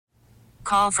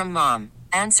call from mom.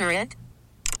 Answer it.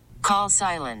 Call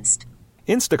silenced.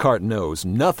 Instacart knows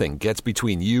nothing gets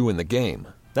between you and the game.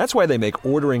 That's why they make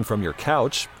ordering from your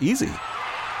couch easy.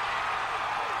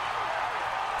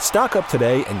 Stock up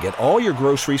today and get all your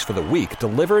groceries for the week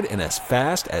delivered in as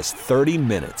fast as 30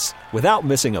 minutes without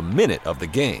missing a minute of the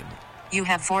game. You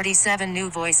have 47 new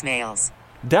voicemails.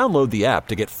 Download the app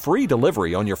to get free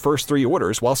delivery on your first 3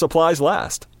 orders while supplies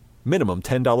last. Minimum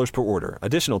 $10 per order.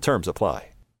 Additional terms apply.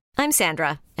 I'm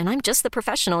Sandra, and I'm just the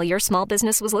professional your small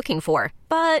business was looking for.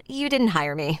 But you didn't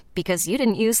hire me because you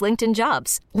didn't use LinkedIn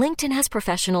Jobs. LinkedIn has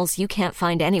professionals you can't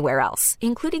find anywhere else,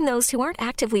 including those who aren't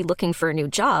actively looking for a new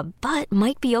job, but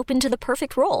might be open to the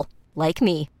perfect role, like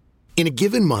me. In a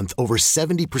given month, over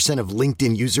 70% of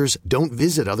LinkedIn users don't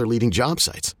visit other leading job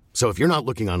sites. So if you're not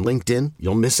looking on LinkedIn,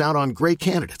 you'll miss out on great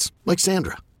candidates like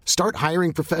Sandra. Start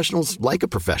hiring professionals like a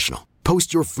professional.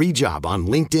 Post your free job on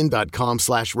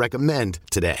linkedin.com/recommend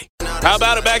today. How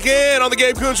about it? Back in on the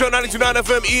Gabe Kuhn Show, 92.9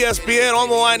 FM ESPN. On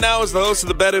the line now is the host of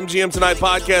the BetMGM Tonight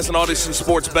podcast and Odyssey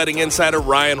Sports betting insider,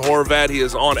 Ryan Horvat. He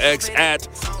is on X at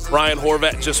Ryan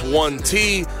Horvat, just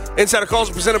 1T. Insider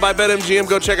calls are presented by BetMGM.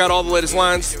 Go check out all the latest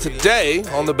lines today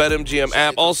on the BetMGM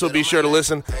app. Also, be sure to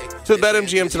listen to the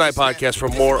BetMGM Tonight podcast for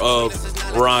more of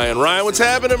Ryan. Ryan, what's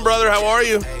happening, brother? How are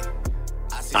you?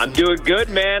 I'm doing good,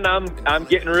 man. I'm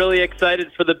getting really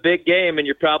excited for the big game, and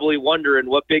you're probably wondering,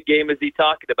 what big game is he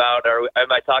talking about? Or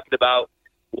am I talking about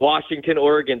Washington,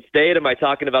 Oregon State? Am I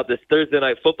talking about this Thursday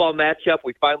night football matchup?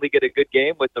 We finally get a good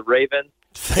game with the Ravens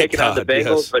taking on the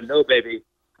Bengals, yes. But no, baby.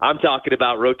 I'm talking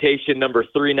about rotation number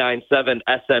 397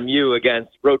 SMU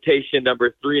against rotation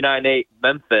number 398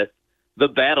 Memphis. The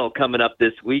battle coming up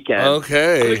this weekend.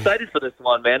 Okay. I'm excited for this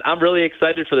one, man. I'm really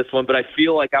excited for this one, but I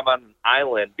feel like I'm on an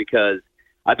island because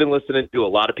I've been listening to a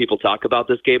lot of people talk about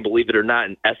this game. Believe it or not,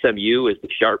 and SMU is the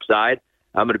sharp side.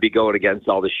 I'm going to be going against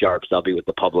all the sharps. I'll be with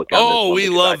the public on this one we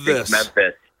love this.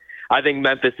 I think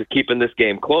Memphis is keeping this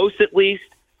game close at least,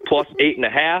 plus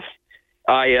 8.5.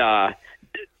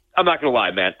 I'm not going to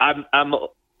lie, man.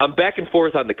 I'm back and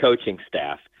forth on the coaching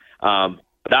staff.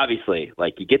 But obviously,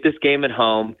 like, you get this game at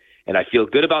home, and I feel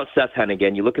good about Seth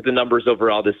Hennigan. You look at the numbers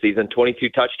overall this season, 22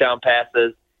 touchdown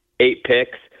passes, 8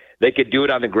 picks. They could do it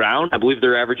on the ground. I believe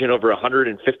they're averaging over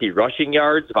 150 rushing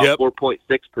yards, about 4.6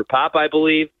 per pop, I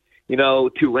believe. You know,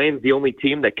 Tulane's the only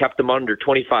team that kept them under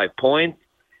 25 points.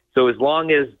 So as long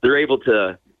as they're able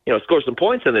to, score some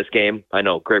points in this game, I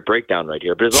know, great breakdown right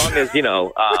here, but as long as, they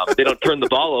don't turn the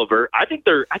ball over, I think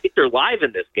they're live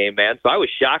in this game, man. So I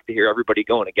was shocked to hear everybody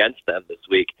going against them this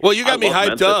week. Well, you got me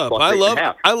hyped up.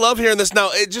 I love hearing this. Now,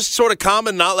 it just sort of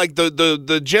common, not like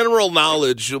the general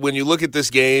knowledge when you look at this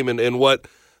game and what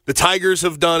the Tigers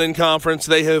have done in conference.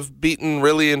 They have beaten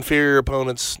really inferior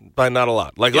opponents by not a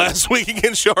lot. Like last week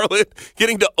against Charlotte,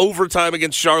 getting to overtime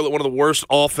against Charlotte, one of the worst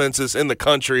offenses in the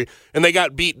country, and they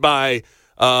got beat by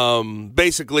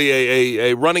basically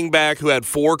a running back who had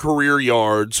 4 career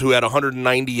yards, who had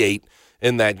 198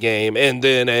 in that game, and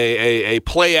then a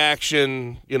play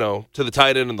action, to the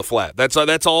tight end in the flat. That's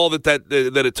all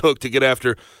that it took to get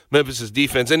after Memphis's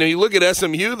defense. And if you look at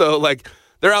SMU, though, like,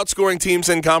 they're outscoring teams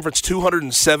in conference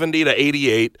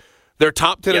 270-88. They're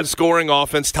top 10 in scoring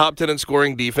offense, top 10 in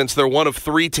scoring defense. They're one of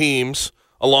 3 teams,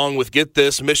 along with, get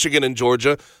this, Michigan and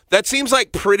Georgia. That seems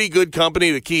like pretty good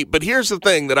company to keep. But here's the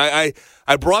thing that I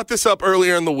brought this up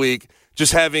earlier in the week,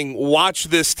 just having watched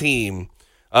this team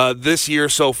this year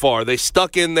so far. They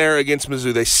stuck in there against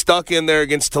Mizzou. They stuck in there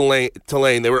against Tulane.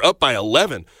 They were up by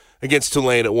 11 against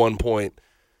Tulane at one point.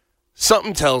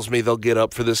 Something tells me they'll get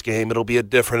up for this game. It'll be a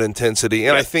different intensity,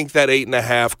 and I think that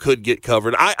 8.5 could get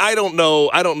covered. I don't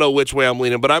know which way I'm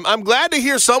leaning, but I'm glad to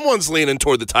hear someone's leaning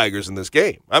toward the Tigers in this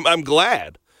game. I'm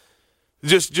glad.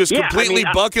 Just completely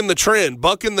bucking the trend,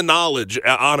 bucking the knowledge,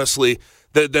 honestly,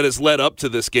 that has led up to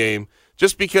this game.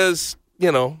 Just because,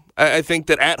 I think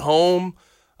that at home,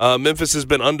 Memphis has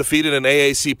been undefeated in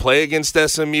AAC play against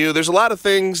SMU. There's a lot of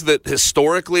things that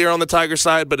historically are on the Tiger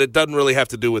side, but it doesn't really have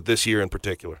to do with this year in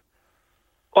particular.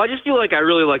 Well, I just feel like I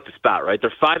really like the spot, right? They're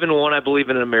 5-1, I believe,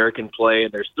 in American play,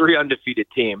 and there's 3 undefeated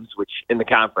teams, which in the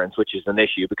conference, which is an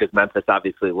issue because Memphis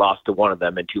obviously lost to one of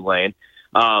them in Tulane.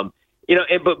 But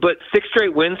 6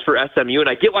 straight wins for SMU, and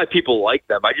I get why people like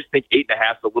them. I just think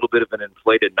 8.5 is a little bit of an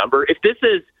inflated number. If this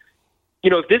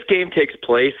game takes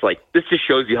place, like, this just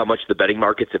shows you how much the betting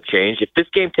markets have changed. If this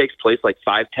game takes place like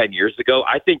 5-10 years ago,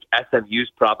 I think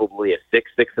SMU's probably a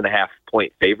 6.5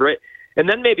 point favorite. And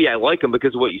then maybe I like them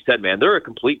because of what you said, man. They're a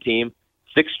complete team,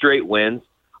 6 straight wins.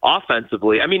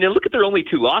 Offensively, I mean, and look at their only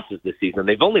 2 losses this season.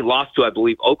 They've only lost to, I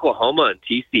believe, Oklahoma and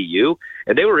TCU,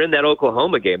 and they were in that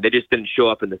Oklahoma game. They just didn't show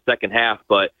up in the second half.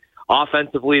 But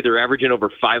Offensively, they're averaging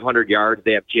over 500 yards.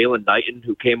 They have Jalen Knighton,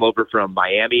 who came over from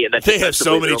Miami. And they have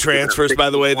so many transfers, by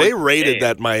the way. They rated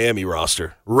that Miami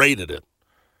roster. Rated it.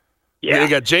 Yeah. They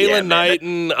got Jalen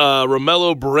Knighton,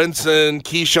 Romello Brinson,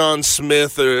 Keyshawn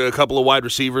Smith, a couple of wide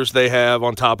receivers they have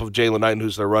on top of Jalen Knighton,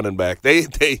 who's their running back.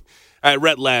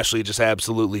 Rhett Lashley just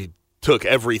absolutely took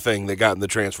everything they got in the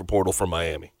transfer portal from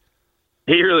Miami.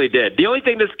 He really did. The only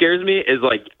thing that scares me is,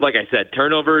 like I said,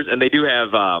 turnovers, and they do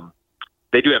have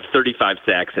 35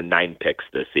 sacks and 9 picks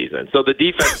this season. So the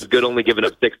defense is good, only giving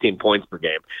up 16 points per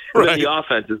game. And then the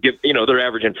offense is they're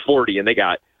averaging 40, and they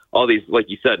got all these, like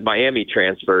you said, Miami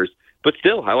transfers. But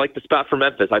still, I like the spot for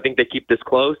Memphis. I think they keep this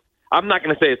close. I'm not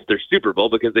going to say it's their Super Bowl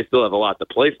because they still have a lot to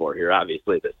play for here,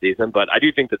 obviously, this season. But I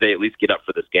do think that they at least get up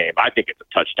for this game. I think it's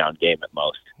a touchdown game at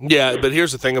most. Yeah, but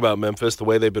here's the thing about Memphis, the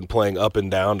way they've been playing up and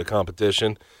down to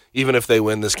competition. Even if they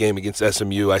win this game against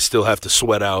SMU, I still have to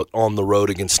sweat out on the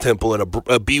road against Temple in a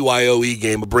BYOE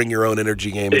game, a Bring Your Own Energy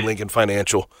game in Lincoln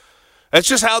Financial. That's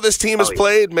just how this team has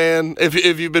played, man.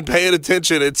 If you've been paying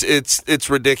attention, it's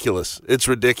ridiculous. It's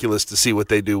ridiculous to see what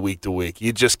they do week to week.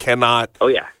 You just cannot. Oh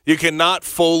yeah. You cannot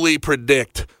fully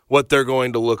predict what they're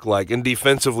going to look like. And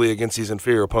defensively against these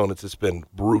inferior opponents, it's been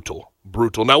brutal.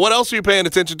 Now, what else are you paying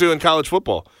attention to in college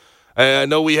football? I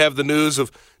know we have the news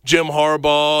of Jim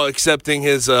Harbaugh accepting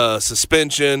his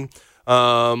suspension.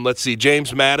 Let's see,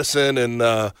 James Madison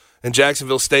and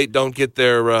Jacksonville State don't get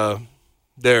their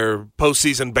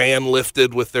postseason ban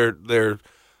lifted with their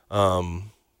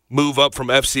move up from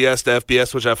FCS to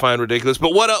FBS, which I find ridiculous.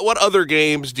 But what other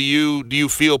games do you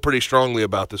feel pretty strongly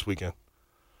about this weekend?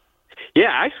 Yeah,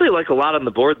 I actually like a lot on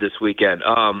the board this weekend.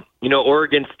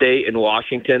 Oregon State and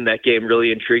Washington, that game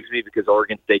really intrigues me because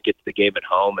Oregon State gets the game at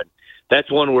home, and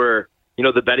that's one where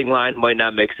the betting line might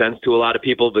not make sense to a lot of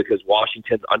people because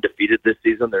Washington's undefeated this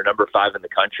season. They're number 5 in the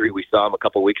country. We saw them a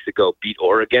couple weeks ago beat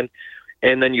Oregon.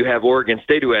 And then you have Oregon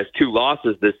State, who has 2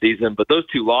 losses this season, but those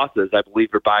 2 losses, I believe,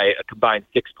 are by a combined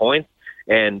 6 points,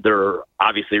 and they're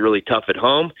obviously really tough at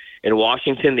home. In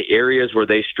Washington, the areas where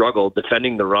they struggle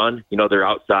defending the run, they're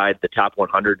outside the top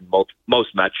 100 in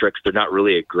most metrics. They're not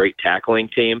really a great tackling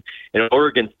team. And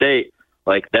Oregon State,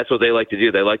 that's what they like to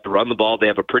do. They like to run the ball. They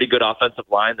have a pretty good offensive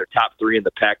line. They're top 3 in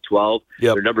the Pac-12.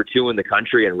 Yep. They're number 2 in the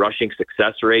country in rushing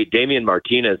success rate. Damian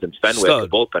Martinez and Fenwick have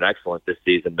both been excellent this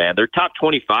season, man. They're top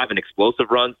 25 in explosive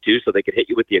runs, too, so they could hit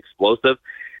you with the explosive.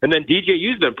 And then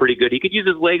DJU's been pretty good. He could use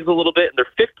his legs a little bit, and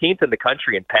they're 15th in the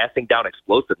country in passing down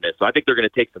explosiveness. So I think they're going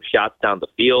to take some shots down the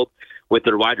field with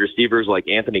their wide receivers like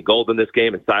Anthony Golden this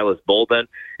game and Silas Bolden.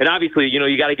 And obviously,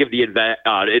 you got to give the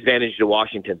advantage to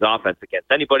Washington's offense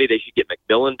against anybody. They should get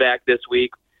McMillan back this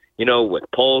week, with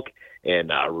Polk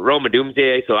and Roma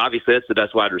Doomsday. So obviously that's the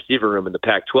best wide receiver room in the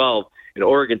Pac-12. And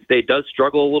Oregon State does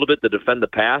struggle a little bit to defend the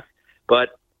pass.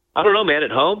 But I don't know, man,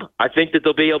 at home, I think that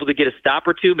they'll be able to get a stop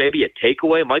or two, maybe a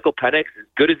takeaway. Michael Penix, as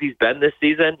good as he's been this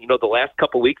season, the last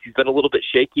couple weeks he's been a little bit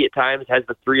shaky at times, has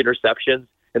the 3 interceptions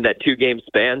in that 2-game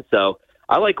span. So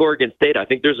I like Oregon State. I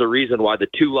think there's a reason why the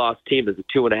 2-loss team is a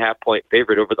 2.5-point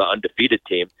favorite over the undefeated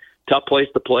team. Tough place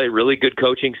to play, really good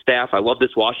coaching staff. I love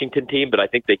this Washington team, but I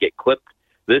think they get clipped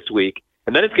this week.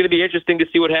 And then it's going to be interesting to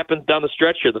see what happens down the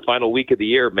stretch here, the final week of the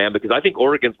year, man, because I think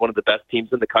Oregon's one of the best teams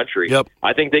in the country. Yep.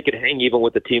 I think they could hang even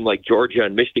with a team like Georgia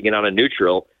and Michigan on a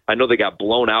neutral. I know they got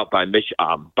blown out by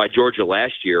Georgia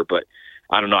last year, but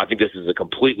I don't know. I think this is a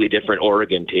completely different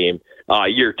Oregon team,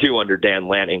 year 2 under Dan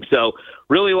Lanning. So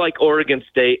really like Oregon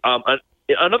State.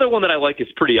 Another one that I like is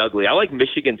pretty ugly. I like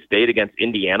Michigan State against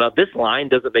Indiana. This line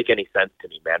doesn't make any sense to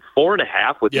me, man.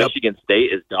 4.5 with Michigan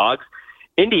State as dogs.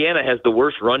 Indiana has the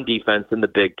worst run defense in the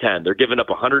Big Ten. They're giving up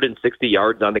 160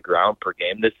 yards on the ground per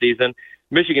game this season.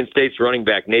 Michigan State's running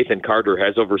back Nathan Carter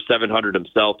has over 700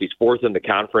 himself. He's 4th in the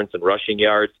conference in rushing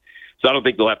yards. So I don't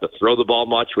think they'll have to throw the ball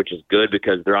much, which is good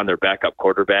because they're on their backup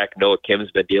quarterback. Noah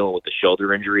Kim's been dealing with the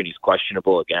shoulder injury, and he's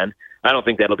questionable again. I don't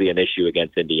think that'll be an issue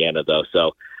against Indiana, though.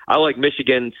 So I like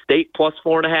Michigan State plus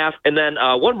 4.5. And then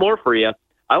one more for you.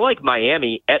 I like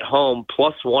Miami at home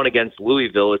plus 1 against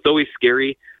Louisville. It's always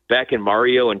scary back in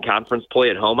Mario and conference play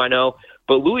at home, I know.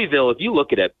 But Louisville, if you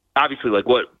look at it, obviously like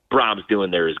what Brom's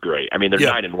doing there is great. I mean, they're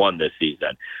 9-1 this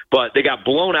season. But they got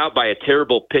blown out by a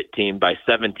terrible Pitt team by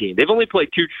 17. They've only played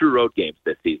 2 true road games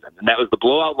this season, and that was the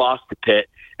blowout loss to Pitt,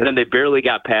 and then they barely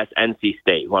got past NC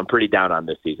State, who I'm pretty down on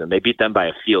this season. They beat them by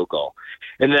a field goal.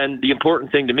 And then the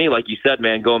important thing to me, like you said,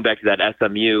 man, going back to that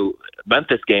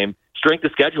SMU-Memphis game, strength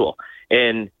of schedule.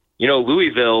 And,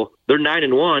 Louisville, they're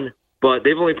 9-1, but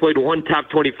they've only played 1 top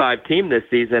 25 team this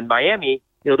season. Miami,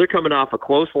 they're coming off a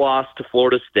close loss to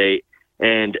Florida State.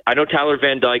 And I know Tyler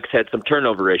Van Dyke's had some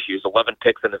turnover issues, 11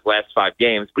 picks in his last 5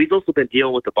 games, but he's also been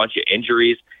dealing with a bunch of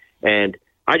injuries. And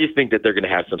I just think that they're going to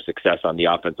have some success on the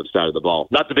offensive side of the ball.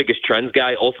 Not the biggest trends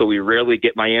guy. Also, we rarely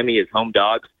get Miami as home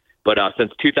dogs. But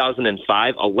since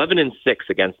 2005, 11-6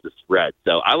 against the spread.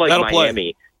 So I like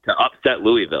Miami to upset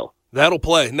Louisville. That'll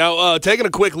play. Now, taking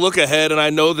a quick look ahead, and I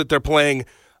know that they're playing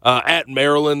at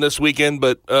Maryland this weekend,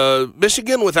 but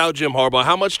Michigan without Jim Harbaugh,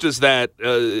 how much does that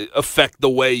affect the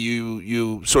way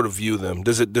you sort of view them?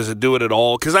 Does it do it at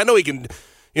all? Because I know he can,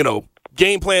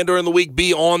 game plan during the week,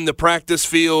 be on the practice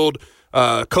field,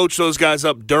 coach those guys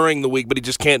up during the week, but he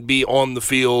just can't be on the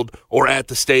field or at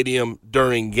the stadium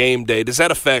during game day. Does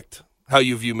that affect how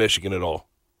you view Michigan at all?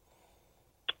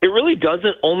 It really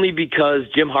doesn't, only because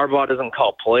Jim Harbaugh doesn't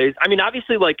call plays. I mean,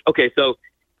 obviously, if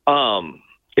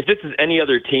this is any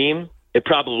other team, it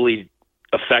probably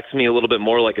affects me a little bit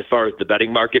more, like as far as the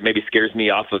betting market, maybe scares me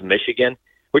off of Michigan,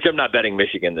 which I'm not betting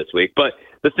Michigan this week. But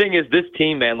the thing is, this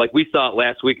team, man, like we saw it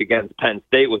last week against Penn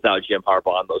State without Jim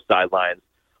Harbaugh on those sidelines.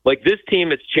 Like, this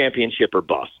team, it's championship or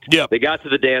bust. Yep. They got to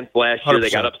the dance last year. 100%. They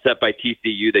got upset by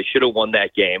TCU. They should have won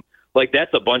that game. Like,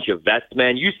 that's a bunch of vets,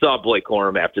 man. You saw Blake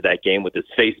Corum after that game with his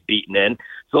face beaten in.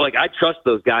 So, like, I trust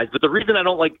those guys. But the reason I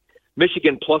don't like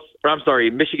Michigan is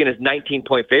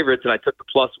 19-point favorites, and I took the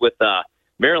plus with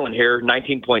Maryland here,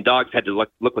 19-point dogs, had to look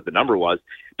what the number was.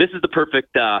 This is the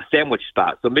perfect sandwich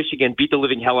spot. So Michigan beat the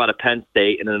living hell out of Penn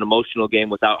State in an emotional game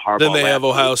without Harbaugh. Then they have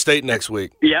Ohio State next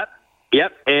week. Yep.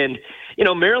 And,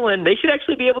 Maryland, they should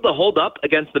actually be able to hold up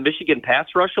against the Michigan pass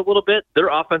rush a little bit. Their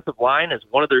offensive line is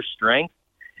one of their strengths.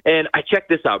 And I checked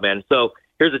this out, man. So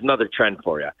here's another trend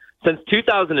for you. Since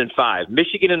 2005,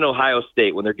 Michigan and Ohio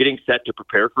State, when they're getting set to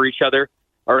prepare for each other,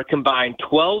 are a combined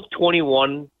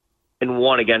 12-21-1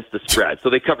 against the spread. So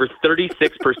they cover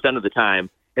 36% of the time,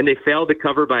 and they fail to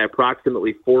cover by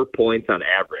approximately 4 points on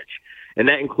average. And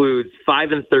that includes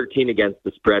 5-13 against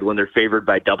the spread when they're favored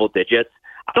by double digits.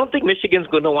 I don't think Michigan's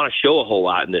going to want to show a whole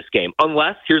lot in this game,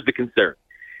 unless, here's the concern,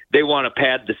 they want to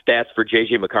pad the stats for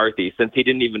J.J. McCarthy, since he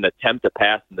didn't even attempt to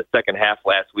pass in the second half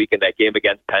last week in that game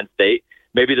against Penn State.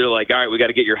 Maybe they're like, all right, we got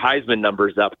to get your Heisman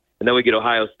numbers up, and then we get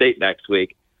Ohio State next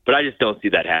week. But I just don't see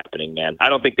that happening, man. I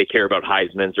don't think they care about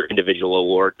Heismans or individual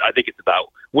awards. I think it's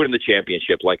about winning the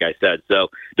championship, like I said. So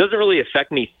it doesn't really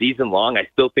affect me season long. I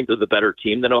still think they're the better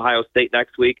team than Ohio State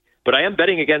next week. But I am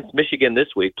betting against Michigan this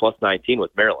week, plus 19 with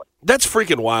Maryland. That's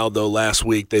freaking wild, though. Last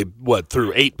week, they,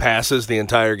 threw 8 passes the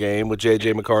entire game with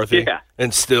J.J. McCarthy? Yeah.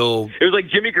 And still... It was like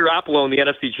Jimmy Garoppolo in the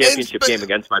NFC Championship game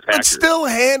against my Packers. But still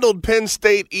handled Penn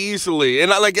State easily.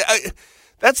 And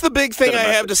that's the big thing I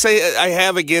have to say I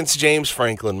have against James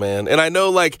Franklin, man. And I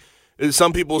know,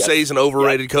 some people say he's an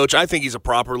overrated coach. I think he's a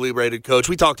properly rated coach.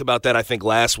 We talked about that, I think,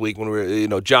 last week when we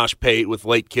were, Josh Pate with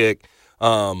late kick.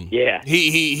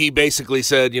 He basically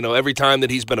said, every time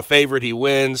that he's been a favorite, he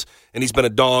wins, and he's been a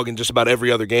dog in just about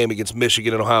every other game against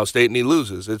Michigan and Ohio State, and he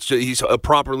loses. He's a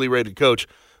properly rated coach.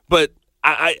 But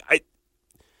I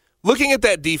looking at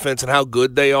that defense and how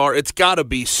good they are, it's got to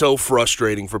be so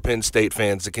frustrating for Penn State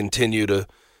fans to continue to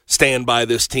stand by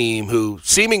this team who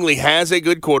seemingly has a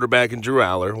good quarterback in Drew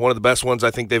Aller, one of the best ones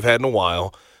I think they've had in a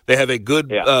while. They have a good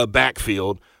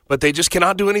backfield. But they just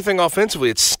cannot do anything offensively.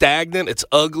 It's stagnant, it's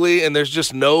ugly, and there's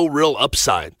just no real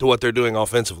upside to what they're doing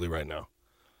offensively right now.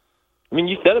 I mean,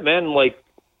 you said it, man.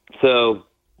 So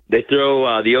they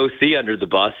throw the OC under the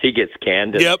bus. He gets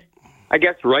canned. Yep. I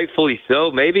guess rightfully so,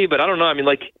 maybe, but I don't know. I mean,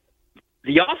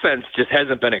 the offense just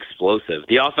hasn't been explosive.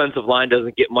 The offensive line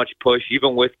doesn't get much push,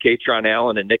 even with Katron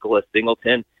Allen and Nicholas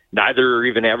Singleton. Neither are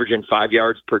even averaging 5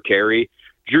 yards per carry.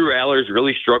 Drew Aller's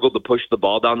really struggled to push the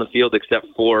ball down the field, except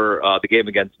for the game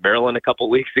against Maryland a couple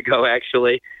weeks ago,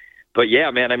 actually. But, yeah,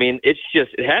 man, I mean, it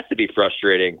has to be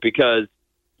frustrating because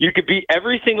you could beat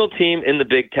every single team in the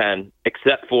Big Ten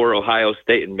except for Ohio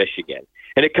State and Michigan.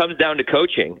 And it comes down to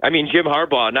coaching. I mean, Jim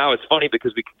Harbaugh, now it's funny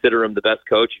because we consider him the best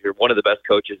coach, or one of the best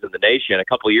coaches in the nation. A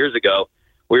couple of years ago,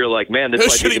 we were like, man,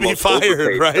 this should he be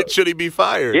fired, right? Coach. Should he be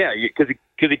fired? Yeah, because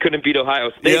he couldn't beat Ohio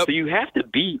State. Yep. So you have to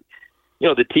beat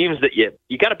the teams that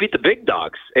you got to beat the big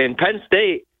dogs. And Penn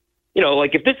State,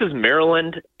 if this is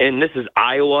Maryland and this is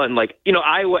Iowa, and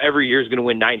Iowa every year is going to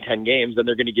win 9-10 games, and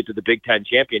they're going to get to the Big Ten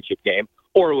championship game,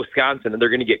 or Wisconsin, and they're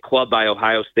going to get clubbed by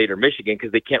Ohio State or Michigan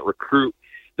because they can't recruit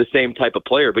the same type of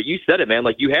player. But you said it, man.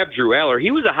 You have Drew Aller.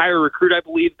 He was a higher recruit, I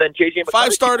believe, than J.J.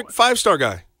 McCarthy. Five-star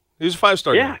guy. He was a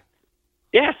 5-star guy.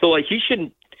 Yeah, so he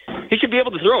should be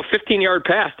able to throw a 15-yard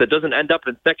pass that doesn't end up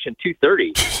in section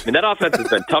 230. I mean, that offense has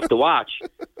been tough to watch.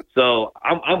 So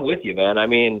I'm with you, man. I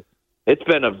mean, it's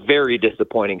been a very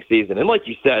disappointing season. And like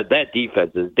you said, that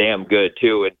defense is damn good,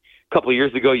 too. And a couple of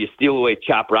years ago, you steal away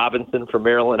Chop Robinson from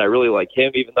Maryland. I really like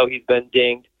him, even though he's been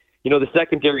dinged. The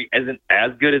secondary isn't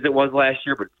as good as it was last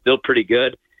year, but it's still pretty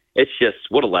good. It's just,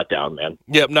 what a letdown, man.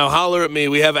 Yep, now holler at me.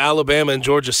 We have Alabama and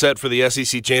Georgia set for the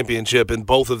SEC championship, and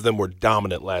both of them were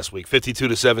dominant last week.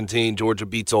 52-17, Georgia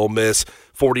beats Ole Miss.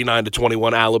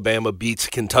 49-21, Alabama beats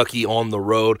Kentucky on the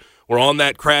road. We're on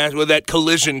that crash with that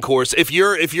collision course.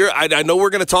 I know we're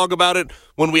going to talk about it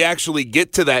when we actually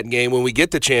get to that game, when we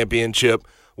get to championship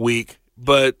week,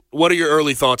 but what are your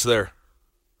early thoughts there?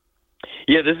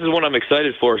 Yeah, this is one I'm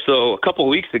excited for. So a couple of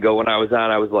weeks ago when I was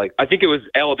on, I was like, I think it was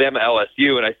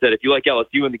Alabama-LSU, and I said, if you like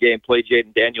LSU in the game, play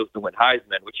Jaden Daniels to win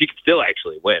Heisman, which he could still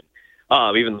actually win,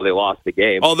 even though they lost the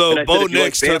game. Although Bo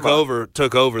Nix took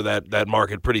over that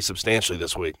market pretty substantially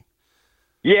this week.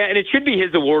 Yeah, and it should be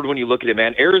his award when you look at it,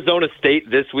 man. Arizona State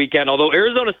this weekend, although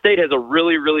Arizona State has a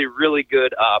really, really, really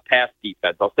good pass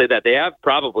defense. I'll say that. They have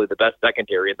probably the best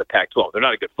secondary in the Pac-12. They're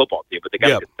not a good football team, but they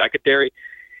got a good secondary.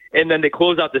 And then they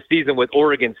close out the season with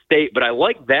Oregon State. But I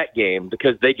like that game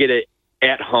because they get it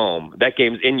at home. That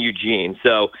game's in Eugene.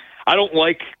 So I don't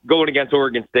like going against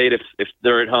Oregon State if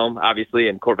they're at home, obviously,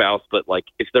 in Corvallis. But, like,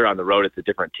 if they're on the road, it's a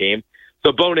different team.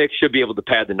 So Bo Nix should be able to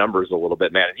pad the numbers a little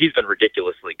bit, man. He's been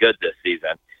ridiculously good this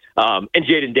season. And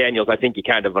Jaden Daniels, I think you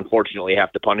kind of unfortunately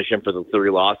have to punish him for the 3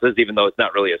 losses, even though it's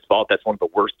not really his fault. That's one of the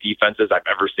worst defenses I've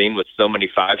ever seen with so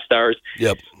many 5-stars.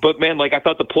 Yep. But, man, like I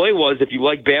thought the play was, if you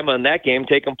like Bama in that game,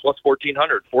 take them plus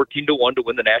 1,400, 14-1 to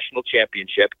win the national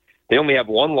championship. They only have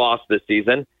 1 loss this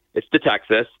season. It's to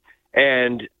Texas.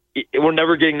 And we're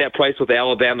never getting that price with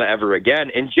Alabama ever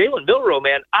again. And Jalen Milroe,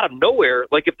 man, out of nowhere,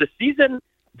 like if the season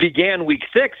began week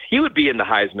 6, he would be in the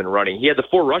Heisman running. He had the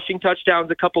 4 rushing touchdowns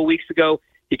a couple weeks ago.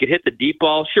 He could hit the deep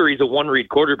ball. Sure, he's a one-read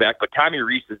quarterback, but Tommy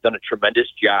Rees has done a tremendous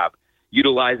job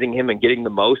utilizing him and getting the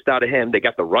most out of him. They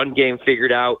got the run game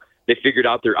figured out. They figured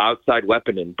out their outside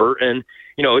weapon in Burton.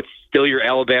 You know, it's still your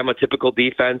Alabama typical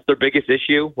defense. Their biggest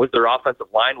issue was their offensive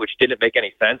line, which didn't make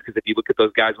any sense because if you look at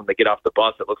those guys when they get off the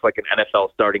bus, it looks like an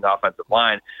NFL starting offensive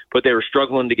line, but they were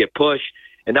struggling to get push,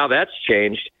 and now that's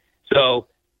changed. So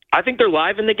I think they're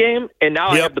live in the game, and now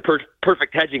I have the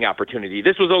perfect hedging opportunity.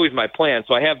 This was always my plan.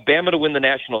 So I have Bama to win the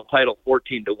national title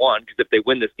 14-1, because if they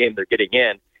win this game, they're getting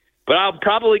in. But I'm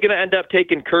probably going to end up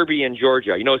taking Kirby in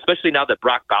Georgia, you know, especially now that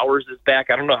Brock Bowers is back.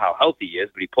 I don't know how healthy he is,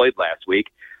 but he played last week.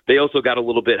 They also got a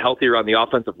little bit healthier on the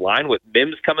offensive line with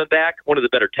Mims coming back, one of the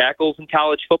better tackles in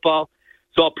college football.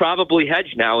 So I'll probably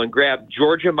hedge now and grab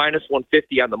Georgia minus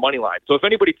 150 on the money line. So if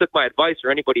anybody took my advice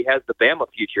or anybody has the Bama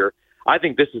future, I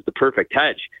think this is the perfect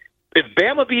hedge. If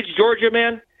Bama beats Georgia,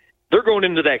 man, they're going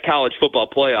into that college football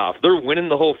playoff. They're winning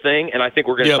the whole thing, and I think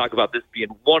we're going to talk about this being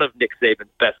one of Nick Saban's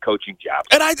best coaching jobs.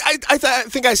 And I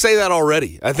think I say that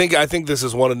already. I think this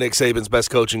is one of Nick Saban's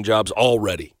best coaching jobs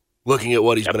already, looking at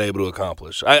what he's been able to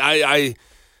accomplish. I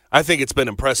think it's been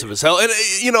impressive as hell. And,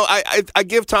 you know, I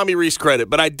give Tommy Rees credit,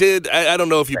 but I don't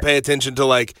know if you pay attention to,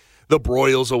 like, the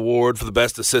Broyles Award for the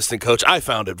best assistant coach. I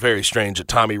found it very strange that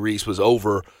Tommy Rees was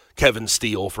over Kevin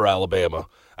Steele for Alabama.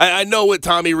 I know what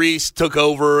Tommy Rees took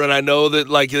over, and I know that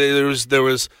like there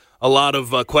was a lot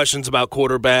of questions about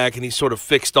quarterback, and he sort of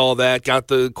fixed all that, got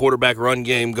the quarterback run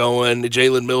game going,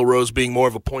 Jalen Milroe being more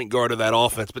of a point guard of that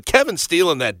offense. But Kevin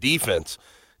Steele and that defense,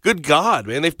 good God,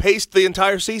 man, they've paced the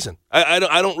entire season. I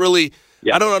don't really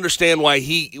I don't understand why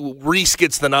Rees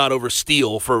gets the nod over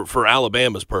Steele for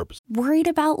Alabama's purpose. Worried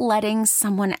about letting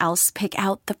someone else pick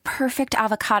out the perfect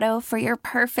avocado for your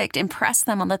perfect impress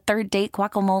them on the third date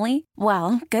guacamole?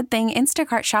 Well, good thing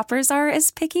Instacart shoppers are as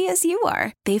picky as you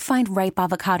are. They find ripe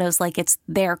avocados like it's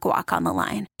their guac on the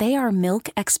line. They are milk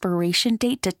expiration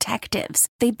date detectives.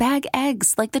 They bag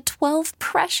eggs like the 12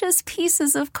 precious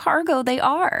pieces of cargo they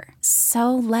are.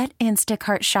 So let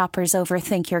Instacart shoppers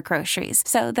overthink your groceries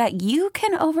so that you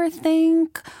can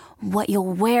overthink what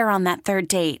you'll wear on that third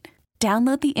date.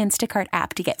 Download the Instacart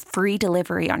app to get free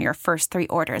delivery on your first 3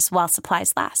 orders while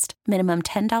supplies last. Minimum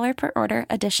 $10 per order.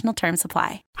 Additional terms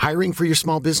apply. Hiring for your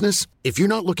small business? If you're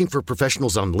not looking for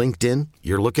professionals on LinkedIn,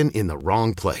 you're looking in the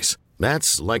wrong place.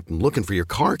 That's like looking for your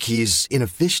car keys in a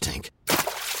fish tank.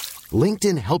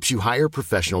 LinkedIn helps you hire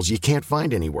professionals you can't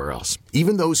find anywhere else,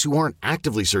 even those who aren't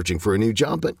actively searching for a new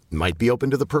job but might be open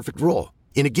to the perfect role.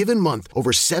 In a given month,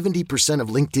 over 70% of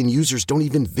LinkedIn users don't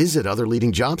even visit other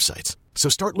leading job sites. So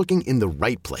start looking in the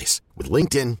right place. With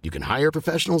LinkedIn, you can hire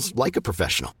professionals like a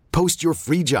professional. Post your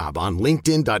free job on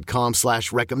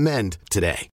linkedin.com/recommend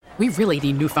today. We really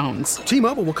need new phones.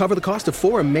 T-Mobile will cover the cost of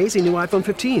 4 amazing new iPhone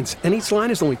 15s, and each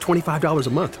line is only $25 a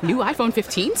month. New iPhone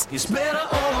 15s? It's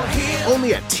better over here.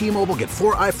 Only at T-Mobile, get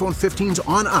 4 iPhone 15s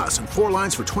on us and 4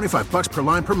 lines for $25 per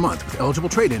line per month with eligible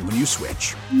trade-in when you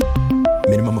switch.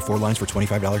 Minimum of 4 lines for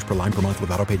 $25 per line per month with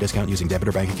autopay discount using debit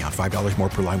or bank account. $5 more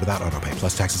per line without autopay,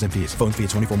 plus taxes and fees. Phone fee at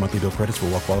 24 monthly bill credits for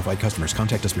well-qualified customers.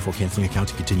 Contact us before canceling account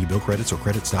to continue bill credits or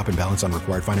credit stop and balance on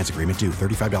required finance agreement due.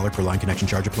 $35 per line connection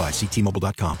charge applies. See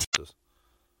T-Mobile.com.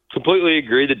 Completely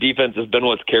agree. The defense has been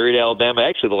what's carried Alabama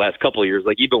actually the last couple of years.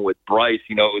 Like even with Bryce,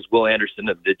 it was Will Anderson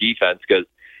of the defense because,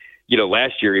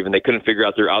 last year even they couldn't figure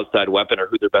out their outside weapon or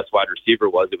who their best wide receiver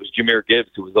was. It was Jahmyr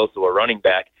Gibbs, who was also a running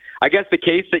back. I guess the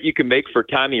case that you can make for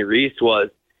Tommy Rees was,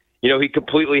 he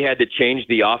completely had to change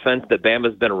the offense that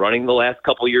Bama's been running the last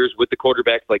couple of years with the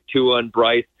quarterbacks like Tua and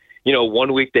Bryce.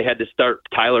 1 week they had to start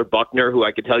Tyler Buckner, who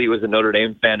I could tell you as a Notre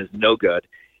Dame fan is no good.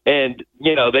 And,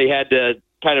 they had to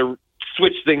kind of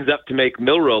switch things up to make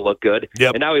Milroe look good.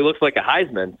 Yep. And now he looks like a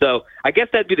Heisman. So I guess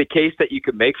that'd be the case that you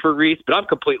could make for Rees, but I'm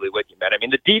completely with you, man. I mean,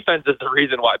 the defense is the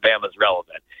reason why Bama's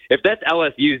relevant. If that's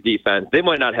LSU's defense, they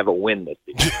might not have a win this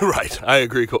season. Right. I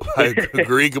agree. I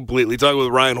agree completely. Talking with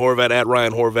Ryan Horvat at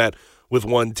Ryan Horvat with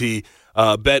 1T.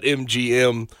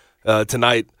 BetMGM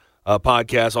Tonight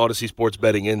podcast, Odyssey Sports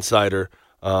Betting Insider.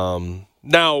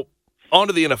 Now, on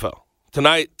to the NFL.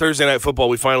 Tonight, Thursday Night Football,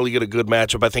 we finally get a good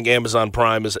matchup. I think Amazon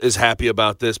Prime is happy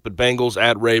about this, but Bengals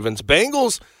at Ravens.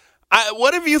 Bengals,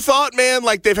 what have you thought, man?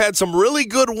 Like, they've had some really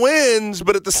good wins,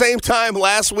 but at the same time,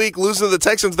 last week, losing to the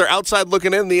Texans, they're outside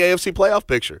looking in the AFC playoff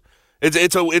picture. It's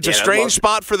a strange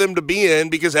spot for them to be in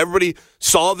because everybody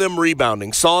saw them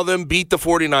rebounding, saw them beat the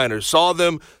 49ers, saw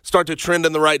them start to trend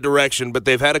in the right direction, but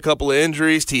they've had a couple of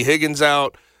injuries, T. Higgins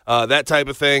out, that type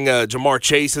of thing. Jamar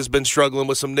Chase has been struggling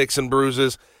with some nicks and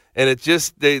bruises. And it's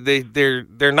just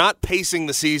they're not pacing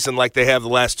the season like they have the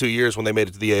last 2 years when they made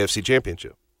it to the AFC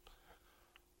Championship.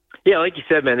 Yeah, like you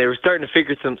said, man, they were starting to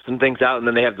figure some things out, and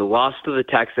then they have the loss to the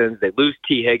Texans. They lose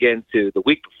T. Higgins, who the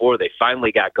week before they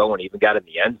finally got going, even got in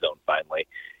the end zone finally.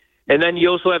 And then you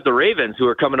also have the Ravens, who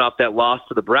are coming off that loss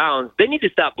to the Browns. They need to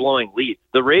stop blowing leads.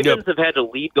 The Ravens have had to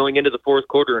lead going into the fourth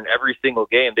quarter in every single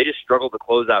game. They just struggle to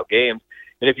close out games.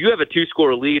 And if you have a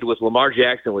 2-score lead with Lamar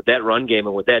Jackson, with that run game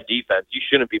and with that defense, you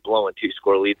shouldn't be blowing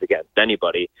 2-score leads against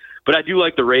anybody. But I do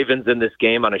like the Ravens in this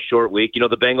game on a short week.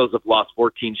 The Bengals have lost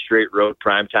 14 straight road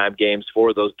primetime games. 4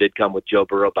 of those did come with Joe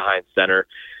Burrow behind center.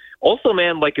 Also,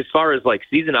 man, as far as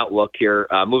season outlook here,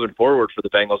 moving forward for the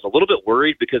Bengals, a little bit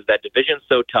worried because that division's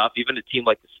so tough. Even a team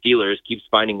like the Steelers keeps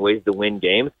finding ways to win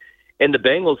games. And the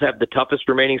Bengals have the toughest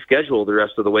remaining schedule the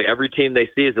rest of the way. Every team they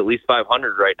see is at least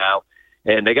 500 right now.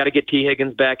 And they got to get T.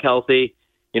 Higgins back healthy.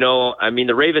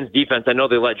 The Ravens defense, I know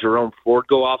they let Jerome Ford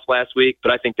go off last week,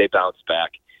 but I think they bounced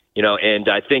back. And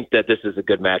I think that this is a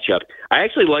good matchup. I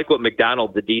actually like what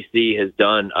McDonald, the DC, has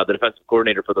done, the defensive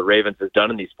coordinator for the Ravens, has done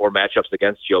in these 4 matchups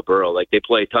against Joe Burrow. They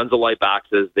play tons of light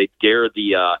boxes. They dare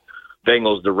the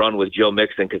Bengals to run with Joe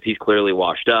Mixon because he's clearly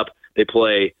washed up. They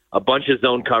play a bunch of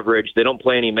zone coverage. They don't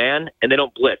play any man, and they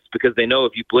don't blitz because they know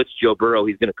if you blitz Joe Burrow,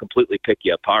 he's going to completely pick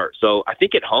you apart. So I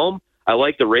think at home, I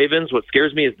like the Ravens. What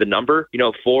scares me is the number.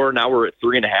 4, now we're at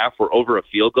 3.5. We're over a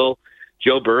field goal.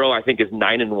 Joe Burrow, I think, is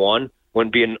 9-1 when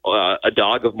being a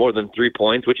dog of more than 3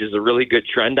 points, which is a really good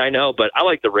trend, I know. But I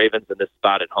like the Ravens in this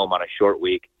spot at home on a short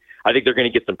week. I think they're going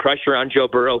to get some pressure on Joe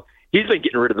Burrow. He's been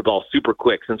getting rid of the ball super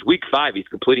quick. Since week 5, he's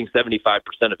completing 75%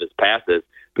 of his passes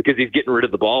because he's getting rid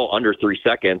of the ball under 3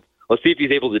 seconds. Let's see if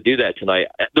he's able to do that tonight.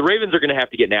 The Ravens are going to have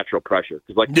to get natural pressure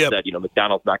because, like you said,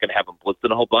 McDonald's not going to have them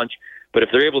blitzing a whole bunch. But if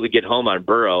they're able to get home on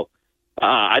Burrow,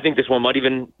 I think this one might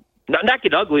even not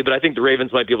get ugly, but I think the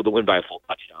Ravens might be able to win by a full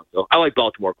touchdown. So I like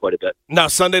Baltimore quite a bit. Now,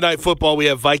 Sunday Night Football, we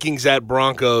have Vikings at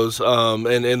Broncos,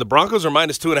 and the Broncos are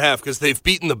 -2.5 because they've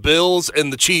beaten the Bills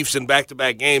and the Chiefs in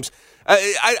back-to-back games.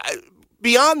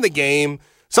 Beyond the game,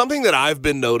 something that I've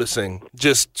been noticing,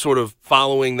 just sort of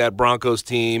following that Broncos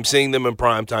team, seeing them in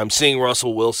primetime, seeing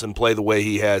Russell Wilson play the way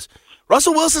he has.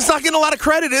 Russell Wilson's not getting a lot of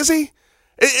credit, is he?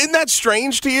 Isn't that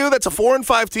strange to you? That's a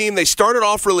 4-5 team. They started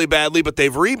off really badly, but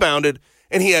they've rebounded,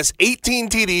 and he has 18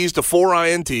 TDs to 4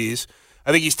 INTs.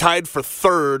 I think he's tied for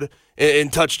 3rd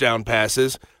in touchdown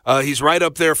passes. He's right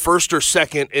up there, 1st or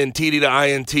 2nd in TD to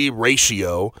INT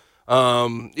ratio.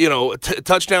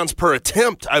 Touchdowns per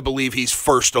attempt, I believe he's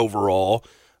 1st overall.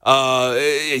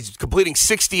 He's completing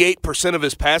 68% of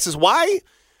his passes. Why?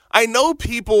 I know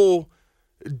people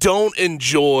don't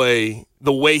enjoy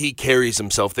the way he carries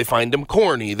himself. They find him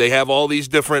corny. They have all these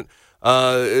different,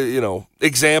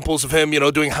 examples of him,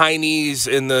 doing high knees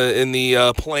in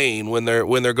the plane when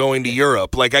they're going to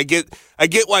Europe. Like I get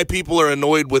why people are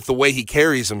annoyed with the way he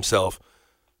carries himself.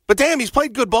 But damn, he's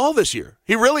played good ball this year.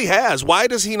 He really has. Why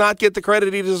does he not get the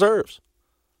credit he deserves?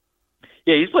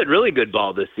 Yeah, he's played really good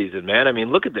ball this season, man. I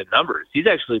mean, look at the numbers. He's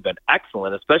actually been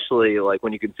excellent, especially like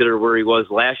when you consider where he was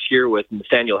last year with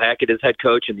Nathaniel Hackett as head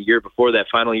coach, and the year before that,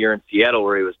 final year in Seattle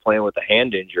where he was playing with a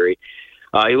hand injury.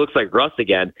 He looks like Russ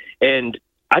again. And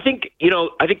I think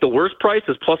the worst price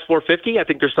is plus 450. I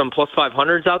think there's some plus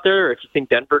 500s out there. If you think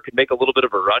Denver could make a little bit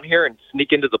of a run here and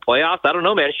sneak into the playoffs, I don't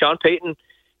know, man. Sean Payton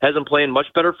hasn't played much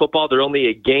better football. They're only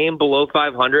a game below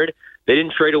 500. They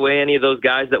didn't trade away any of those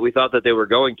guys that we thought that they were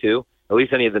going to. At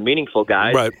least any of the meaningful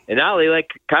guys. Right. And now they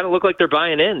kind of look like they're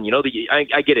buying in.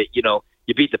 I get it.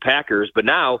 You beat the Packers, but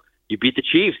now you beat the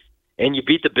Chiefs and you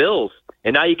beat the Bills.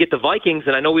 And now you get the Vikings.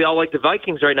 And I know we all like the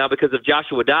Vikings right now because of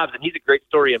Joshua Dobbs, and he's a great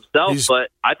story himself,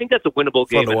 but I think that's a winnable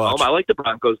game at home. I like the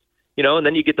Broncos, and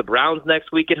then you get the Browns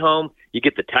next week at home. You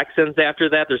get the Texans after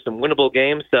that. There's some winnable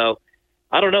games. So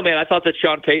I don't know, man. I thought that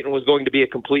Sean Payton was going to be a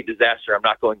complete disaster. I'm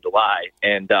not going to lie.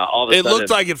 And all of a sudden, it looked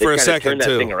like it for a second, turned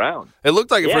too. that thing around. It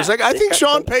looked like it for a second. I think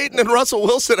Sean Payton and Russell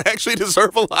Wilson actually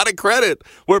deserve a lot of credit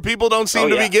where people don't seem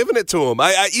to be giving it to them.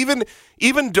 I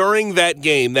even during that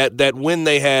game, that win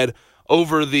they had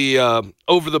over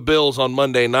the Bills on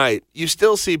Monday night, you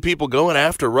still see people going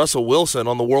after Russell Wilson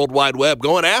on the World Wide Web,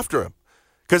 going after him.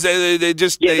 Because they're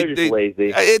just lazy.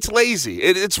 It's lazy.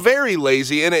 It's very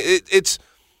lazy, and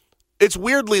it's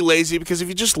weirdly lazy because if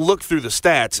you just look through the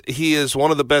stats, he is one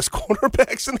of the best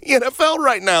quarterbacks in the NFL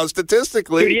right now,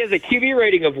 statistically. Dude, he has a QB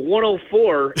rating of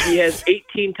 104. He has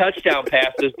 18 touchdown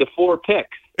passes to 4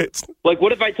 picks. It's like,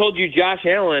 what if I told you Josh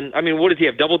Allen, what does he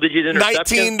have, double-digit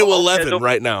interceptions? 19-11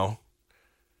 right now.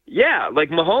 Yeah,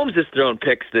 like Mahomes has thrown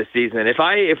picks this season.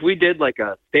 If we did like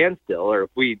a standstill, or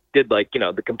if we did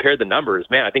to compare the numbers,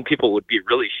 man, I think people would be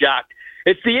really shocked.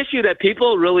 It's the issue that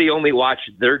people really only watch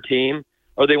their team,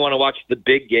 or they want to watch the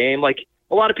big game. Like,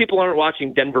 a lot of people aren't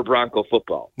watching Denver Bronco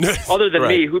football. Other than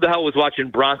me, who the hell was watching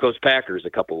Broncos-Packers a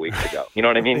couple weeks ago? You know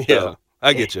what I mean? Yeah,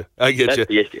 I get you. That's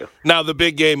the issue. Now, the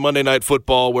big game, Monday Night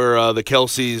Football, where the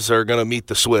Kelseys are going to meet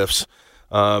the Swifts.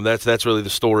 That's really the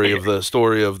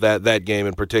story of that game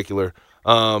in particular.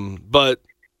 But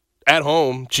at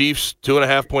home, Chiefs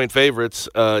 2.5-point favorites.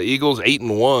 Eagles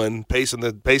 8-1,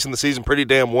 pacing the season pretty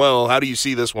damn well. How do you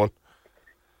see this one?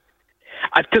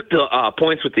 I took the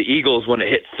points with the Eagles when it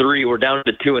hit 3. We're down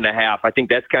to 2.5. I think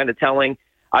that's kind of telling.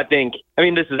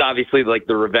 This is obviously like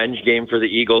the revenge game for the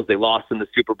Eagles. They lost in the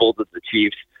Super Bowl to the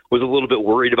Chiefs. Was a little bit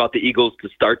worried about the Eagles to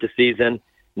start the season.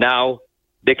 Now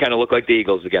they kind of look like the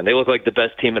Eagles again. They look like the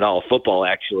best team in all of football,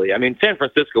 actually. San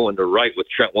Francisco in the right with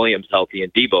Trent Williams healthy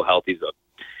and Debo healthy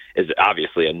is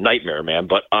obviously a nightmare, man.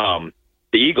 But the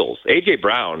Eagles, A.J.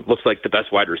 Brown looks like the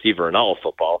best wide receiver in all of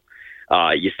football.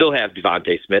 You still have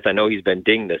Devontae Smith. I know he's been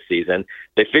dinged this season.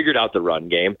 They figured out the run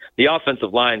game. The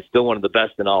offensive line is still one of the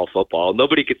best in all of football.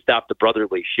 Nobody could stop the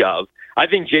brotherly shove. I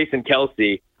think Jason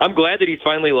Kelce, I'm glad that he's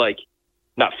I'm glad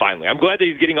that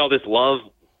he's getting all this love,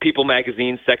 People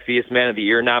Magazine Sexiest Man of the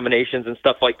Year nominations and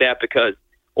stuff like that, because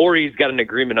or he's got an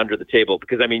agreement under the table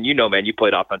because, man, you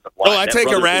played offensive line. Oh, I take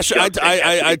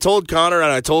I told Connor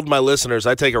and I told my listeners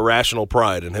I take a rational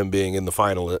pride in him being in the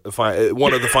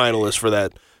one of the finalists for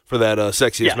that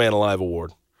Sexiest Man Alive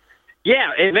award. Yeah,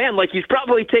 and man, he's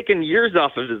probably taken years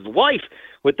off of his life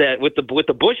with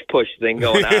the Bush push thing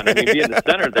going on. Being the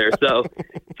center there, so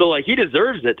he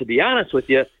deserves it, to be honest with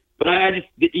you. But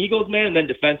the Eagles, man, and then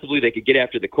defensively they could get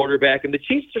after the quarterback, and the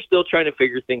Chiefs are still trying to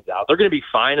figure things out. They're going to be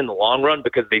fine in the long run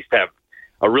because they have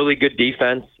a really good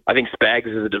defense. I think Spags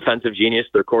is a defensive genius,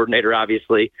 their coordinator,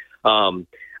 obviously.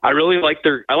 I really like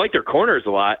their corners a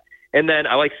lot, and then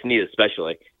I like Snead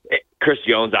especially. Chris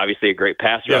Jones, obviously a great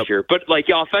pass rusher, but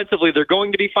offensively they're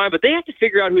going to be fine. But they have to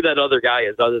figure out who that other guy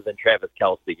is other than Travis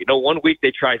Kelce. 1 week they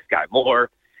try Sky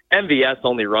Moore. MVS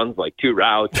only runs 2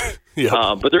 routes,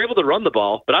 but they're able to run the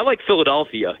ball. But I like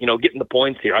Philadelphia, getting the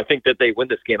points here. I think that they win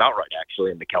this game outright,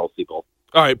 actually, in the Kelce Bowl.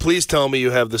 All right, please tell me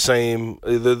you have the same,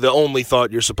 the only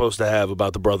thought you're supposed to have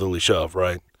about the brotherly shove,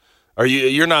 right?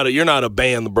 You're not a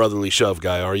ban the brotherly shove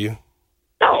guy, are you?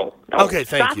 No. Okay,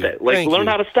 thank you. It. Learn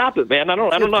how to stop it, man. I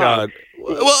don't know. God.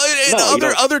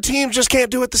 Other teams just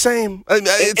can't do it the same.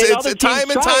 It's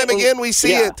time and time again we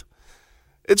see it.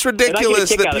 It's ridiculous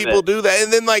that people do that.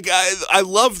 And then, I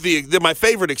love my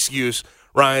favorite excuse,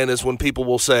 Ryan, is when people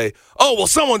will say, oh, well,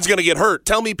 someone's going to get hurt.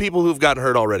 Tell me people who've gotten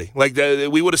hurt already.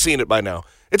 We would have seen it by now.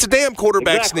 It's a damn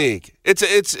quarterback sneak. It's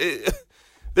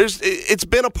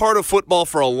been a part of football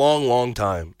for a long, long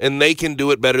time, and they can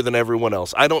do it better than everyone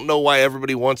else. I don't know why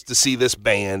everybody wants to see this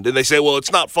banned. And they say, well,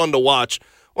 it's not fun to watch.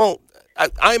 Well,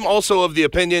 I'm also of the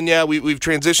opinion, we've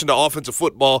transitioned to offensive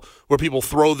football where people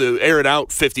air it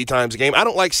out 50 times a game. I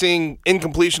don't like seeing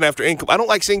incompletion after I don't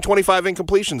like seeing 25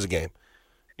 incompletions a game.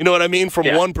 You know what I mean? From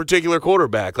one particular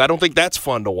quarterback. I don't think that's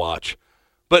fun to watch.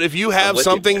 But if you have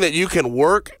something that you can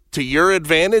work to your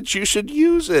advantage, you should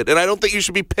use it. And I don't think you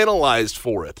should be penalized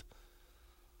for it.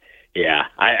 Yeah,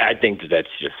 I think that's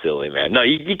just silly, man. No,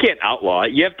 you can't outlaw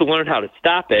it. You have to learn how to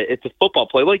stop it. It's a football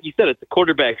play. Like you said, it's a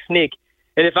quarterback sneak.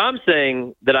 And if I'm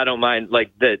saying that I don't mind,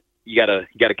 like that you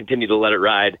gotta continue to let it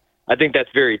ride, I think that's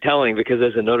very telling because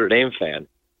as a Notre Dame fan,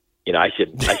 you know, I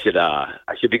should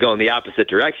be going the opposite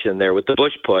direction there with the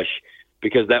Bush push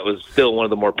because that was still one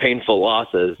of the more painful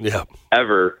losses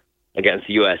ever against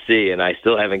USC, and I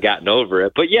still haven't gotten over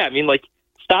it. But yeah, I mean, like,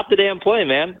 stop the damn play,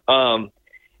 man.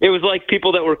 It was like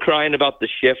people that were crying about the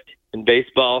shift in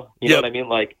baseball. You know what I mean?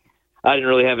 Like, I didn't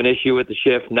really have an issue with the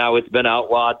shift. Now it's been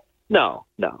outlawed. No.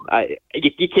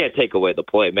 You can't take away the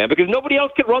play, man, because nobody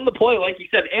else can run the play, like you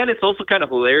said. And it's also kind of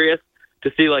hilarious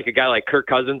to see, like, a guy like Kirk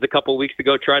Cousins a couple weeks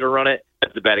ago try to run it.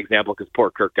 That's a bad example because poor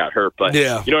Kirk got hurt. But you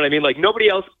know what I mean? Like, nobody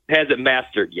else has it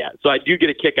mastered yet. So I do get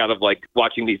a kick out of, like,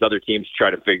 watching these other teams try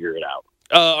to figure it out.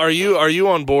 Are you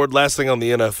on board, last thing on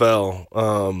the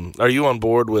NFL, are you on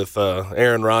board with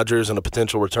Aaron Rodgers and a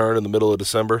potential return in the middle of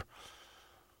December?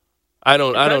 I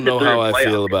don't know how I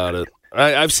feel about it.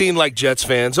 I've seen, like, Jets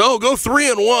fans, go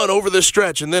 3-1 over this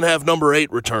stretch and then have number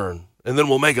 8 return, and then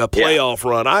we'll make a playoff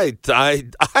run.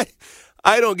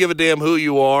 I don't give a damn who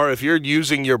you are. If you're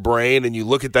using your brain and you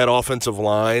look at that offensive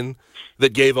line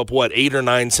that gave up, 8 or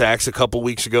 9 sacks a couple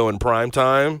weeks ago in prime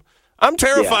time, I'm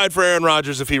terrified for Aaron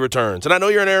Rodgers if he returns. And I know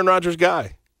you're an Aaron Rodgers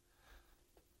guy.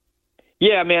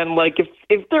 Yeah, man, like,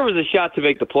 if there was a shot to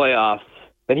make the playoffs,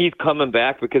 then he's coming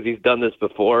back because he's done this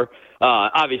before.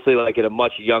 Obviously, like, at a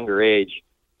much younger age.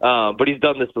 But he's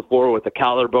done this before with a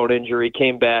collarbone injury,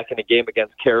 came back in a game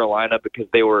against Carolina because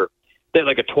they had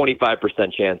like a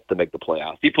 25% chance to make the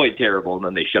playoffs. He played terrible, and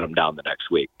then they shut him down the next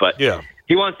week. But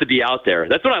he wants to be out there.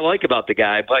 That's what I like about the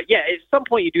guy. But, yeah, at some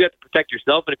point you do have to protect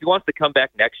yourself. And if he wants to come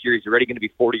back next year, he's already going to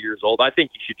be 40 years old. I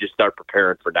think you should just start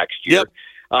preparing for next year. Yep,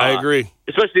 I agree.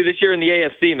 Especially this year in the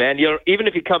AFC, man. You know, even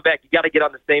if you come back, you got to get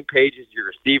on the same page as your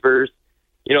receivers.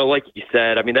 You know, like you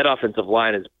said, I mean, that offensive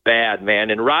line is bad, man.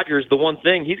 And Rodgers, the one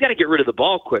thing, he's got to get rid of the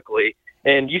ball quickly.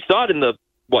 And you saw it in the,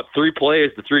 3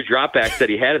 plays, the 3 dropbacks that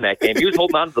he had in that game. He was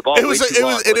holding on to the ball. It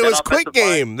was quick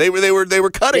game. They were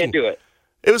cutting. Can't do it.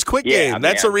 It was quick game.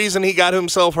 That's the reason he got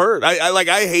himself hurt.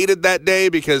 I hated that day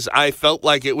because I felt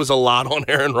like it was a lot on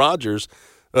Aaron Rodgers.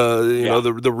 You know,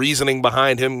 the reasoning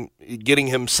behind him getting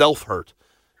himself hurt.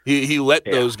 He let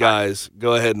those guys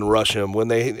go ahead and rush him when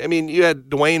you had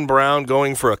Dwayne Brown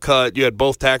going for a cut. You had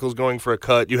both tackles going for a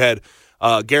cut. You had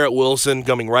Garrett Wilson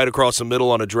coming right across the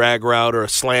middle on a drag route or a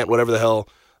slant, whatever the hell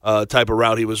type of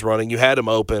route he was running. You had him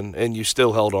open, and you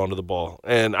still held on to the ball.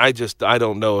 And I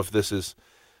don't know if this is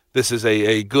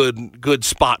a good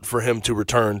spot for him to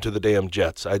return to the damn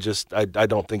Jets. I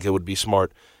don't think it would be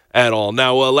smart at all.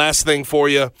 Now, last thing for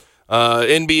you.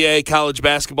 NBA, college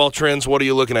basketball trends, what are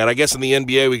you looking at? I guess in the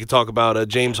NBA we could talk about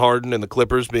James Harden and the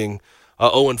Clippers being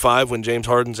 0-5 when James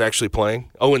Harden's actually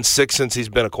playing. 0-6 since he's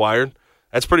been acquired.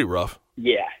 That's pretty rough.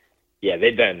 Yeah,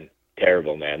 they've been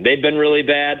terrible, man. They've been really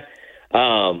bad.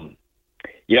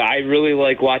 I really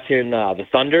like watching the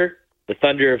Thunder. The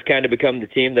Thunder have kind of become the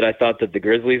team that I thought that the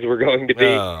Grizzlies were going to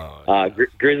be.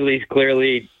 Grizzlies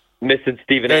clearly missing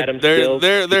Steven Adams still.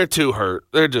 They're too hurt.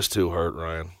 They're just too hurt,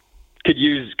 Ryan. Could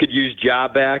use Ja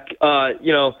back,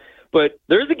 but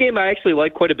there's a game I actually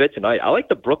like quite a bit tonight. I like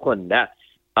the Brooklyn Nets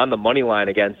on the money line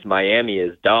against Miami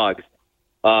as dogs.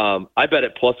 I bet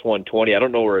at plus 120. I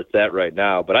don't know where it's at right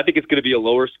now, but I think it's going to be a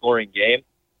lower scoring game.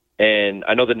 And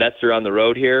I know the Nets are on the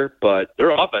road here, but their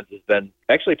offense has been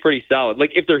actually pretty solid. Like,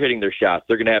 if they're hitting their shots,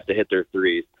 they're going to have to hit their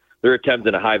threes. They're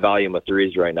attempting a high volume of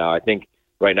threes right now. I think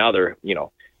right now they're,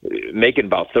 making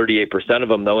about 38% of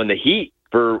them, though, in the Heat.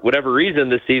 For whatever reason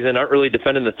this season, aren't really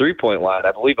defending the three-point line.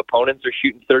 I believe opponents are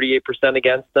shooting 38%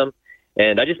 against them.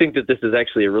 And I just think that this is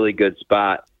actually a really good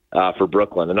spot for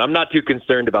Brooklyn. And I'm not too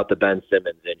concerned about the Ben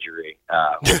Simmons injury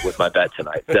with my bet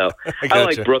tonight. So I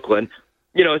like Brooklyn.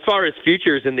 As far as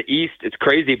futures in the East, it's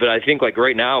crazy. But I think, like,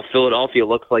 right now, Philadelphia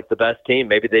looks like the best team.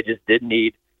 Maybe they just did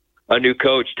need a new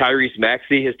coach. Tyrese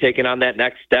Maxey has taken on that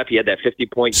next step. He had that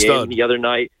 50-point game the other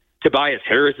night. Tobias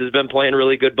Harris has been playing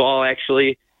really good ball,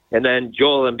 actually. And then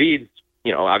Joel Embiid,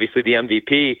 obviously the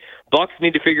MVP. Bucks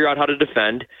need to figure out how to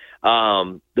defend.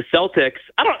 The Celtics,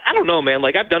 I don't know, man.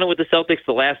 Like, I've done it with the Celtics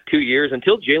the last 2 years.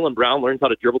 Until Jaylen Brown learns how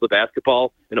to dribble the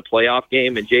basketball in a playoff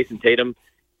game and Jason Tatum,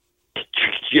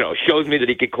 shows me that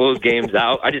he could close games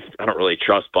out, I don't really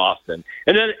trust Boston.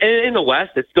 And then in the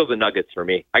West, it's still the Nuggets for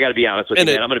me. I got to be honest with you,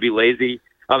 man. I'm going to be lazy.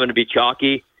 I'm going to be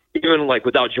chalky. Even, like,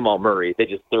 without Jamal Murray,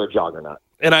 they're a juggernaut.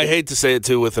 And I hate to say it,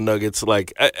 too, with the Nuggets.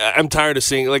 Like, I'm tired of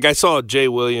seeing – like, I saw Jay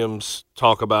Williams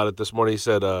talk about it this morning. He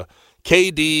said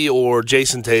KD or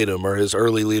Jason Tatum are his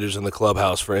early leaders in the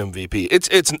clubhouse for MVP. It's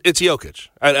Jokic.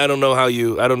 I don't know how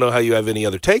you have any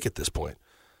other take at this point.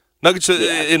 Nuggets,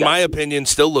 in my opinion,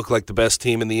 still look like the best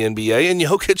team in the NBA, and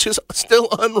Jokic is still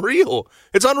unreal.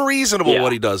 It's unreasonable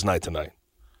what he does night to night.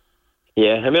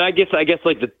 Yeah, I mean, I guess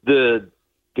like the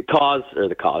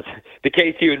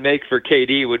case you would make for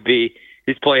KD would be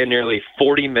he's playing nearly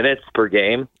 40 minutes per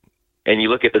game, and you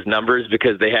look at his numbers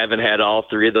because they haven't had all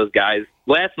three of those guys.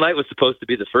 Last night was supposed to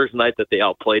be the first night that they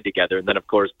all played together, and then, of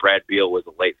course, Brad Beal was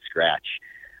a late scratch.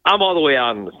 I'm all the way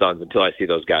out on the Suns until I see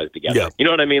those guys together. Yeah. You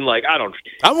know what I mean? Like,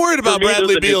 I'm worried about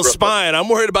Bradley Beal's spine. I'm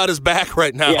worried about his back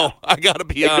right now. Yeah. I got to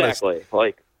be honest. Exactly.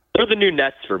 Like, they're the new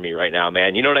Nets for me right now,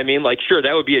 man. You know what I mean? Like, sure,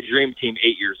 that would be a dream team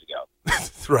 8 years ago.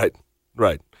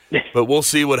 Right. But we'll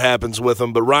see what happens with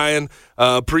them. But, Ryan,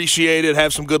 appreciate it.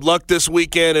 Have some good luck this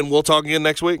weekend, and we'll talk again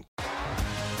next week.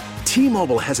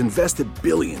 T-Mobile has invested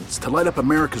billions to light up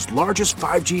America's largest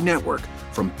 5G network,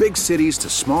 from big cities to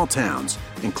small towns,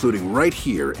 including right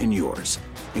here in yours.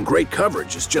 And great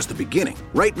coverage is just the beginning.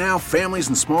 Right now, families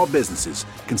and small businesses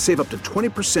can save up to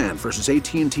 20% versus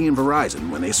AT&T and Verizon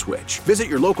when they switch. Visit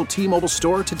your local T-Mobile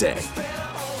store today.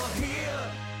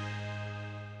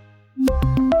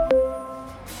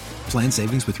 Plan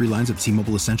savings with 3 lines of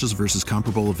T-Mobile Essentials versus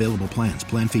comparable available plans.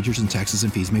 Plan features and taxes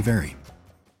and fees may vary.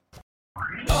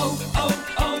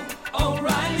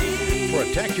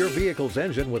 Protect your vehicle's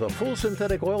engine with a full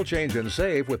synthetic oil change and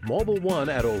save with Mobil 1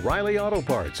 at O'Reilly Auto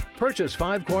Parts. Purchase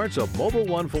 5 quarts of Mobil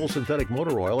 1 full synthetic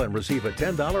motor oil and receive a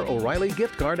 $10 O'Reilly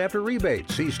gift card after rebate.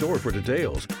 See store for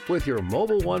details. With your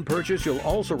Mobil 1 purchase, you'll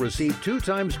also receive 2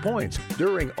 times points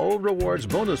during O Rewards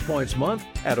Bonus Points Month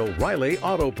at O'Reilly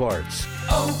Auto Parts.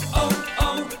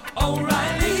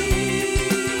 O'Reilly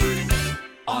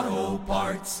Auto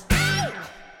Parts.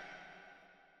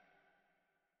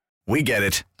 We get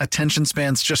it. Attention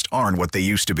spans just aren't what they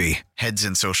used to be. Heads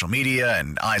in social media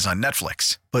and eyes on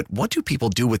Netflix. But what do people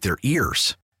do with their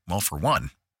ears? Well, for one,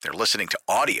 they're listening to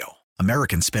audio.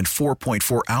 Americans spend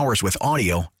 4.4 hours with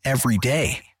audio every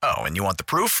day. Oh, and you want the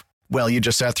proof? Well, you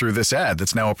just sat through this ad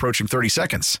that's now approaching 30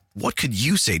 seconds. What could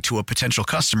you say to a potential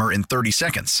customer in 30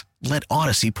 seconds? Let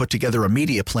Odyssey put together a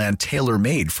media plan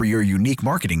tailor-made for your unique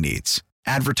marketing needs.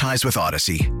 Advertise with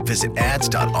Odyssey. Visit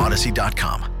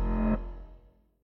ads.odyssey.com.